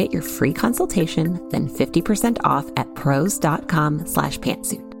go get your free consultation, then 50% off at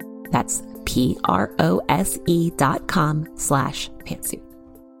prose.com/pantsuit. That's prose.com/pantsuit.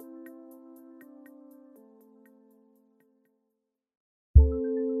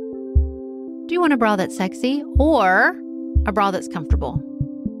 Do you want a bra that's sexy or a bra that's comfortable?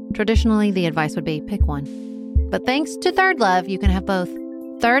 Traditionally, the advice would be pick one. But thanks to Third Love, you can have both.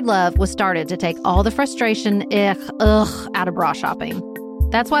 Third Love was started to take all the frustration, out of bra shopping.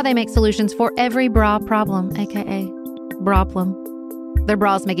 That's why they make solutions for every bra problem, aka problem. Their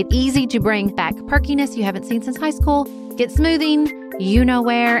bras make it easy to bring back perkiness you haven't seen since high school, get smoothing,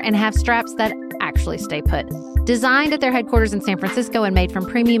 you-know-where, and have straps that actually stay put. Designed at their headquarters in San Francisco and made from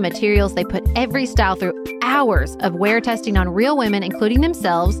premium materials, they put every style through hours of wear testing on real women, including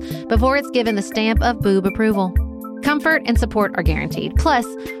themselves, before it's given the stamp of boob approval. Comfort and support are guaranteed. Plus,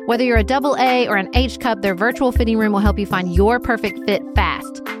 whether you're a AA or an H cup, their virtual fitting room will help you find your perfect fit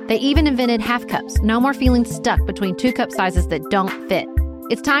fast. They even invented half cups. No more feeling stuck between 2 cup sizes that don't fit.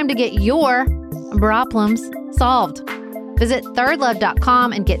 It's time to get your problems solved. Visit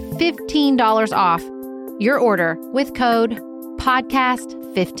thirdlove.com and get $15 off your order with code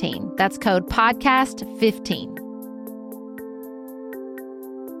podcast15. That's code podcast15.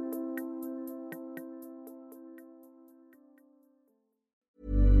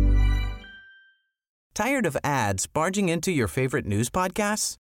 Tired of ads barging into your favorite news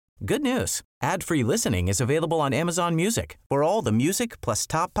podcasts? Good news. Ad-free listening is available on Amazon Music for all the music plus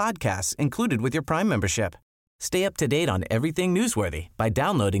top podcasts included with your Prime membership. Stay up to date on everything newsworthy by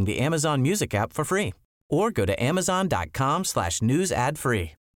downloading the Amazon Music app for free or go to amazon.com/news ad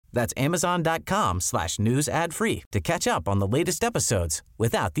free. That's amazon.com/news ad free to catch up on the latest episodes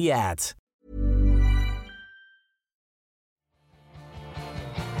without the ads.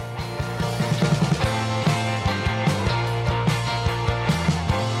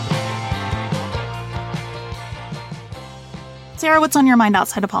 Sarah, what's on your mind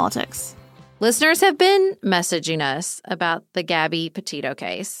outside of politics? Listeners have been messaging us about the Gabby Petito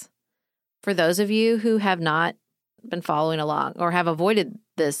case. For those of you who have not been following along or have avoided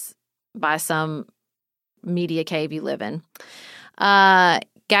this by some media cave you live in,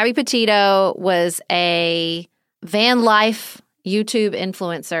 Gabby Petito was a van life YouTube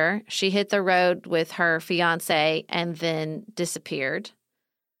influencer. She hit the road with her fiance and then disappeared.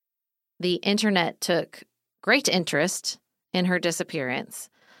 The internet took great interest in her disappearance.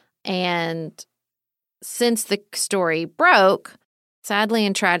 And since the story broke, sadly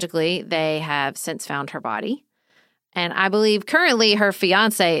and tragically, they have since found her body. And I believe currently her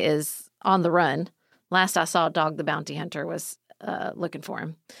fiance is on the run. Last I saw, Dog the Bounty Hunter was looking for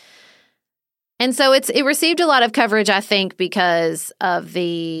him. And so it received a lot of coverage, I think, because of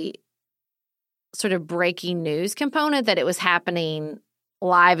the sort of breaking news component that it was happening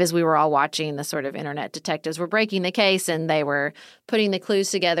live as we were all watching. The sort of internet detectives were breaking the case and they were putting the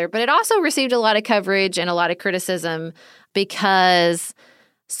clues together. But it also received a lot of coverage and a lot of criticism because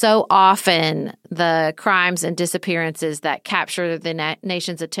so often the crimes and disappearances that capture the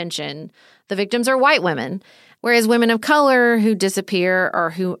nation's attention, the victims are white women, whereas women of color who disappear or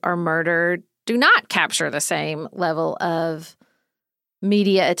who are murdered do not capture the same level of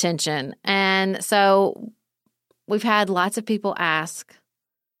media attention. And so we've had lots of people ask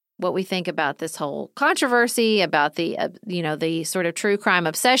what we think about this whole controversy, about the, the sort of true crime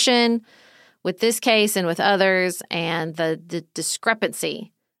obsession with this case and with others, and the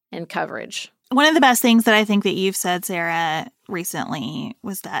discrepancy in coverage. One of the best things that I think that you've said, Sarah, recently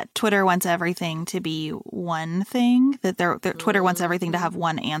was that Twitter wants everything to be one thing, that Twitter wants everything to have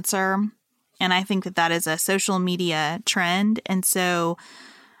one answer. And I think that is a social media trend. And so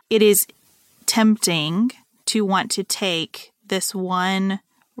it is tempting to want to take this one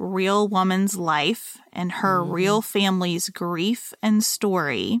real woman's life and her real family's grief and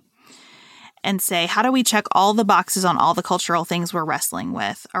story and say, how do we check all the boxes on all the cultural things we're wrestling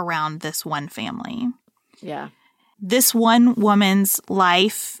with around this one family? Yeah. This one woman's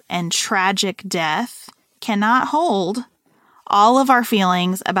life and tragic death cannot hold all of our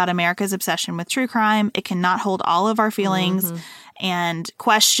feelings about America's obsession with true crime. It cannot hold all of our feelings and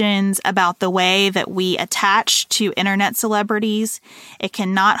questions about the way that we attach to internet celebrities. It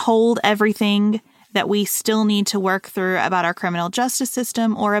cannot hold everything that we still need to work through about our criminal justice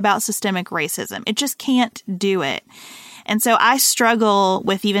system or about systemic racism. It just can't do it. And so I struggle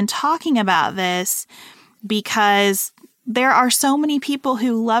with even talking about this because there are so many people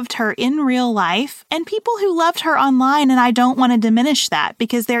who loved her in real life and people who loved her online. And I don't want to diminish that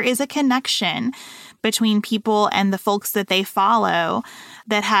because there is a connection between people and the folks that they follow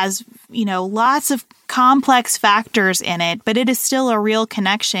that has, lots of complex factors in it, but it is still a real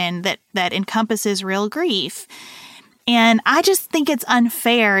connection that encompasses real grief. And I just think it's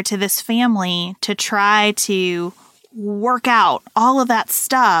unfair to this family to try to work out all of that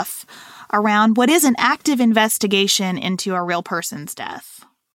stuff around what is an active investigation into a real person's death.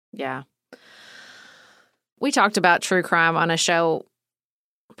 Yeah. We talked about true crime on a show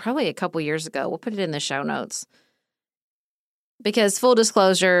probably a couple years ago. We'll put it in the show notes. Because full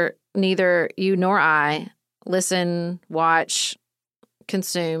disclosure, neither you nor I listen, watch,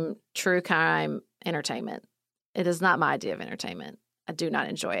 consume true crime entertainment. It is not my idea of entertainment. I do not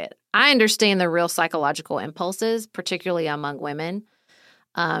enjoy it. I understand the real psychological impulses, particularly among women,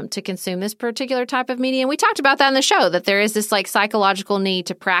 to consume this particular type of media. And we talked about that in the show, that there is this psychological need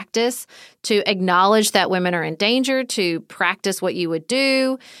to practice, to acknowledge that women are in danger, to practice what you would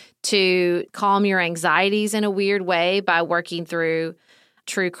do, to calm your anxieties in a weird way by working through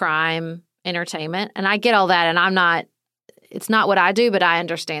true crime entertainment. And I get all that. And it's not what I do, but I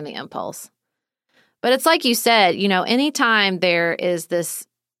understand the impulse. But it's like you said, anytime there is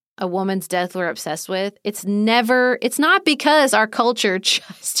a woman's death we're obsessed with, it's not because our culture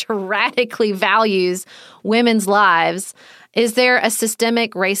just radically values women's lives. Is there a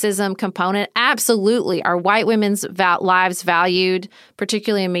systemic racism component? Absolutely. Are white women's lives valued,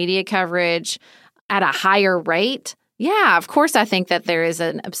 particularly in media coverage, at a higher rate? Yeah, of course I think that there is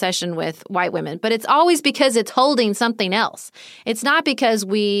an obsession with white women, but it's always because it's holding something else. It's not because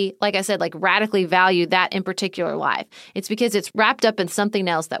we, like I said, like radically value that in particular life. It's because it's wrapped up in something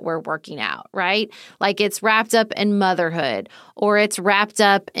else that we're working out, right? Like it's wrapped up in motherhood, or it's wrapped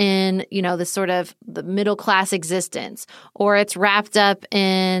up in, the sort of the middle class existence, or it's wrapped up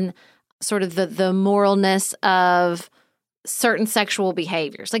in sort of the moralness of certain sexual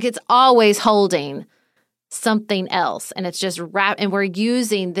behaviors. Like it's always holding something else, and it's just and we're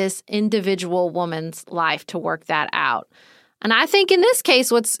using this individual woman's life to work that out. And I think in this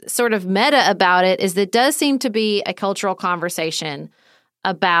case, what's sort of meta about it is that it does seem to be a cultural conversation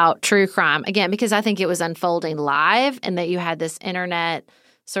about true crime. Again, because I think it was unfolding live and that you had this internet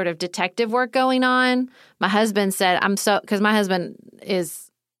sort of detective work going on. My husband said, because my husband is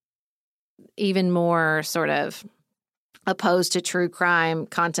even more sort of opposed to true crime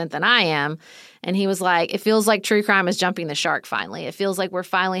content than I am. And he was like, it feels like true crime is jumping the shark finally. It feels like we're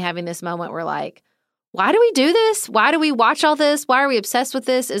finally having this moment where like, why do we do this? Why do we watch all this? Why are we obsessed with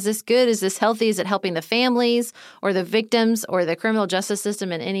this? Is this good? Is this healthy? Is it helping the families or the victims or the criminal justice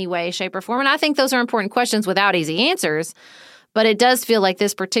system in any way, shape, or form? And I think those are important questions without easy answers. But it does feel like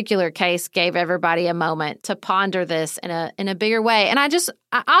this particular case gave everybody a moment to ponder this in a bigger way. And I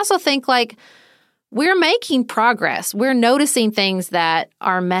also think like, we're making progress. We're noticing things that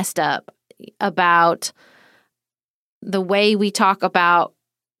are messed up about the way we talk about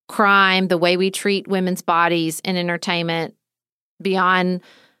crime, the way we treat women's bodies in entertainment beyond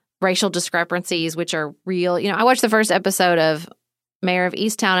racial discrepancies, which are real. I watched the first episode of Mayor of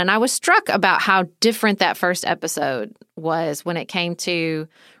Easttown, and I was struck about how different that first episode was when it came to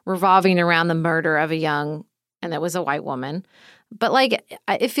revolving around the murder of and that was a white woman. But like,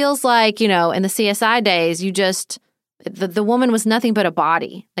 it feels like, in the CSI days, the woman was nothing but a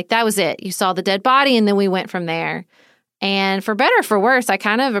body. Like that was it. You saw the dead body and then we went from there. And for better or for worse, I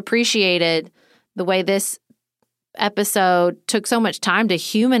kind of appreciated the way this episode took so much time to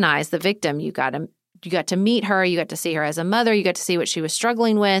humanize the victim. You got to meet her. You got to see her as a mother. You got to see what she was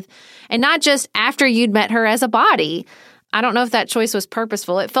struggling with. And not just after you'd met her as a body. I don't know if that choice was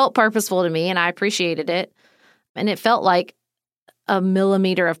purposeful. It felt purposeful to me and I appreciated it. And it felt like a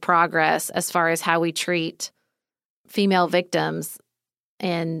millimeter of progress as far as how we treat female victims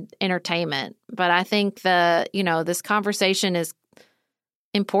in entertainment. But I think this conversation is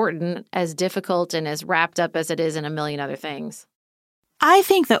important, as difficult and as wrapped up as it is in a million other things. I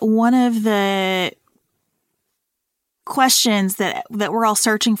think that one of the questions that we're all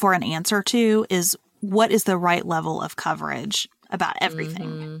searching for an answer to is, what is the right level of coverage about everything?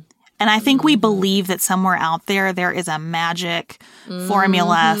 Mm-hmm. And I think we believe that somewhere out there is a magic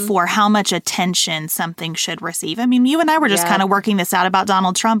formula for how much attention something should receive. I mean, you and I were just kind of working this out about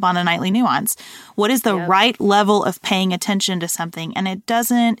Donald Trump on A Nightly Nuance. What is the right level of paying attention to something? And it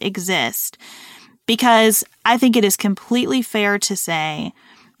doesn't exist, because I think it is completely fair to say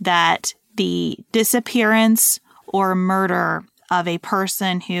that the disappearance or murder of a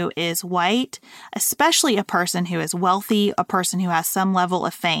person who is white, especially a person who is wealthy, a person who has some level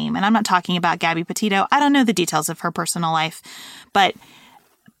of fame. And I'm not talking about Gabby Petito. I don't know the details of her personal life. But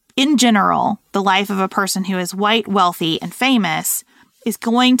in general, the life of a person who is white, wealthy, and famous is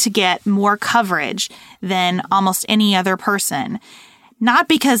going to get more coverage than almost any other person. Not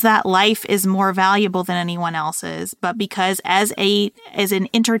because that life is more valuable than anyone else's, but because as an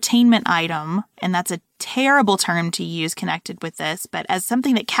entertainment item, and that's a terrible term to use connected with this, but as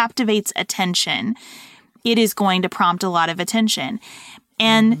something that captivates attention, it is going to prompt a lot of attention.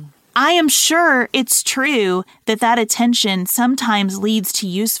 And I am sure it's true that attention sometimes leads to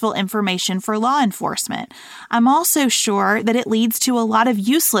useful information for law enforcement. I'm also sure that it leads to a lot of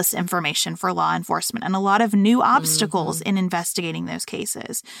useless information for law enforcement and a lot of new obstacles in investigating those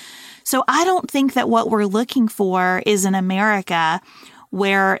cases. So I don't think that what we're looking for is an America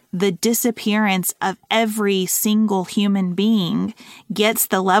where the disappearance of every single human being gets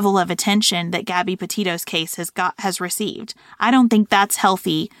the level of attention that Gabby Petito's case has received. I don't think that's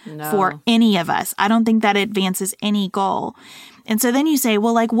healthy for any of us. I don't think that advances any goal. And so then you say,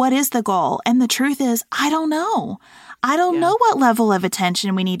 well, like, what is the goal? And the truth is, I don't know. I don't know what level of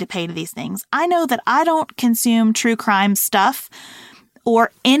attention we need to pay to these things. I know that I don't consume true crime stuff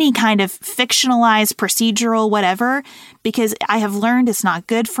or any kind of fictionalized procedural whatever, because I have learned it's not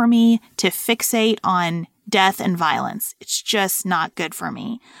good for me to fixate on death and violence. It's just not good for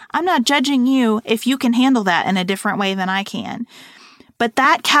me. I'm not judging you if you can handle that in a different way than I can. But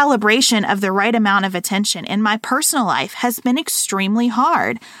that calibration of the right amount of attention in my personal life has been extremely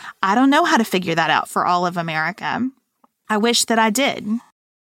hard. I don't know how to figure that out for all of America. I wish that I did.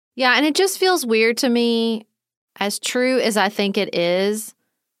 Yeah, and it just feels weird to me as true as I think it is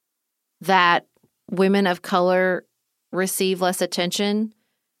that women of color receive less attention,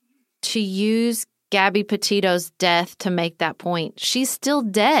 to use Gabby Petito's death to make that point. She's still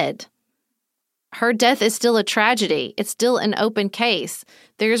dead. Her death is still a tragedy. It's still an open case.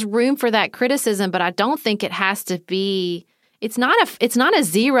 There's room for that criticism, but I don't think it has to be. It's not a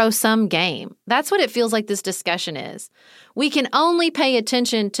zero-sum game. That's what it feels like this discussion is. We can only pay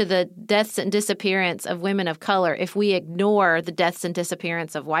attention to the deaths and disappearance of women of color if we ignore the deaths and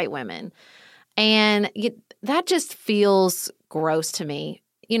disappearance of white women. And that just feels gross to me.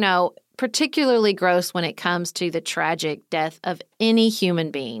 Particularly gross when it comes to the tragic death of any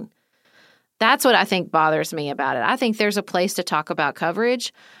human being. That's what I think bothers me about it. I think there's a place to talk about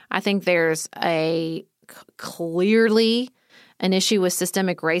coverage. I think there's clearly an issue with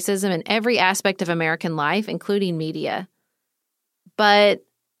systemic racism in every aspect of American life, including media. But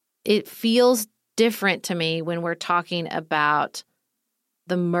it feels different to me when we're talking about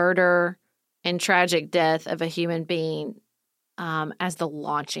the murder and tragic death of a human being as the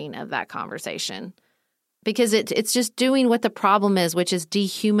launching of that conversation. Because it's just doing what the problem is, which is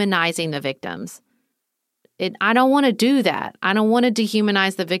dehumanizing the victims. I don't want to do that. I don't want to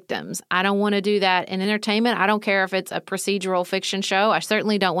dehumanize the victims. I don't want to do that in entertainment. I don't care if it's a procedural fiction show. I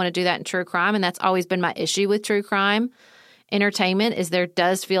certainly don't want to do that in true crime, and that's always been my issue with true crime entertainment, is there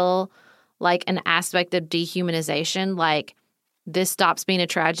does feel like an aspect of dehumanization, like this stops being a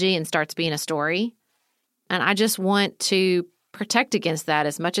tragedy and starts being a story. And I just want to protect against that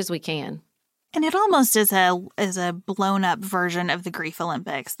as much as we can. And it almost is a blown up version of the Grief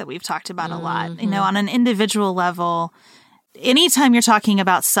Olympics that we've talked about a lot. On an individual level, anytime you're talking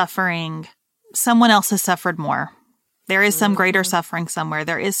about suffering, someone else has suffered more. There is some greater suffering somewhere.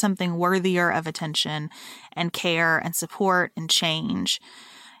 There is something worthier of attention and care and support and change.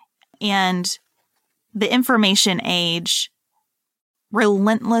 And the information age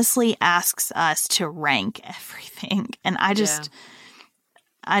relentlessly asks us to rank everything. And I just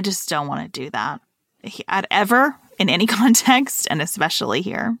don't want to do that ever in any context, and especially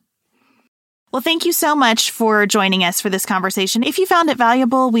here. Well, thank you so much for joining us for this conversation. If you found it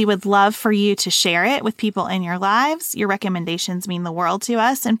valuable, we would love for you to share it with people in your lives. Your recommendations mean the world to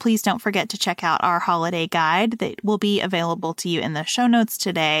us. And please don't forget to check out our holiday guide that will be available to you in the show notes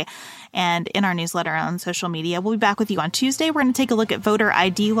today and in our newsletter on social media. We'll be back with you on Tuesday. We're going to take a look at voter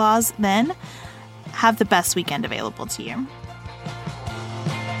ID laws then. Have the best weekend available to you.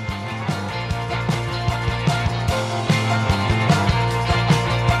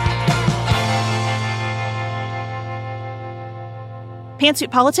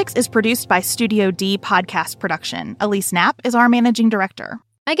 Pantsuit Politics is produced by Studio D Podcast Production. Elise Knapp is our managing director.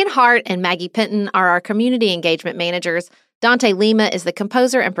 Megan Hart and Maggie Penton are our community engagement managers. Dante Lima is the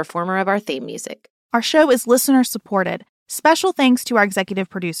composer and performer of our theme music. Our show is listener-supported. Special thanks to our executive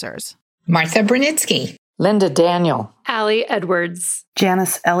producers. Martha Brunitsky. Linda Daniel. Allie Edwards.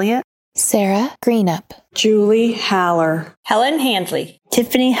 Janice Elliott. Sarah Greenup. Julie Haller. Helen Handley.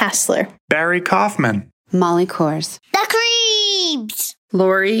 Tiffany Hassler. Barry Kaufman. Molly Kors. The Creeps.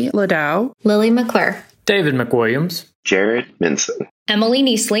 Lori Ladow. Lily McClure. David McWilliams. Jared Minson. Emily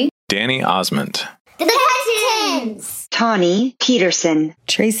Neasley. Danny Osmond. The Cousins. Tawny Peterson.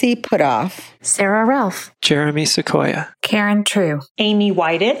 Tracy Putoff. Sarah Ralph. Jeremy Sequoia. Karen True. Amy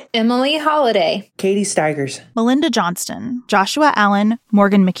Whited. Emily Holiday. Katie Steigers. Melinda Johnston. Joshua Allen.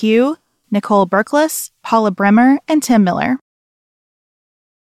 Morgan McHugh. Nicole Berkless. Paula Bremer. And Tim Miller.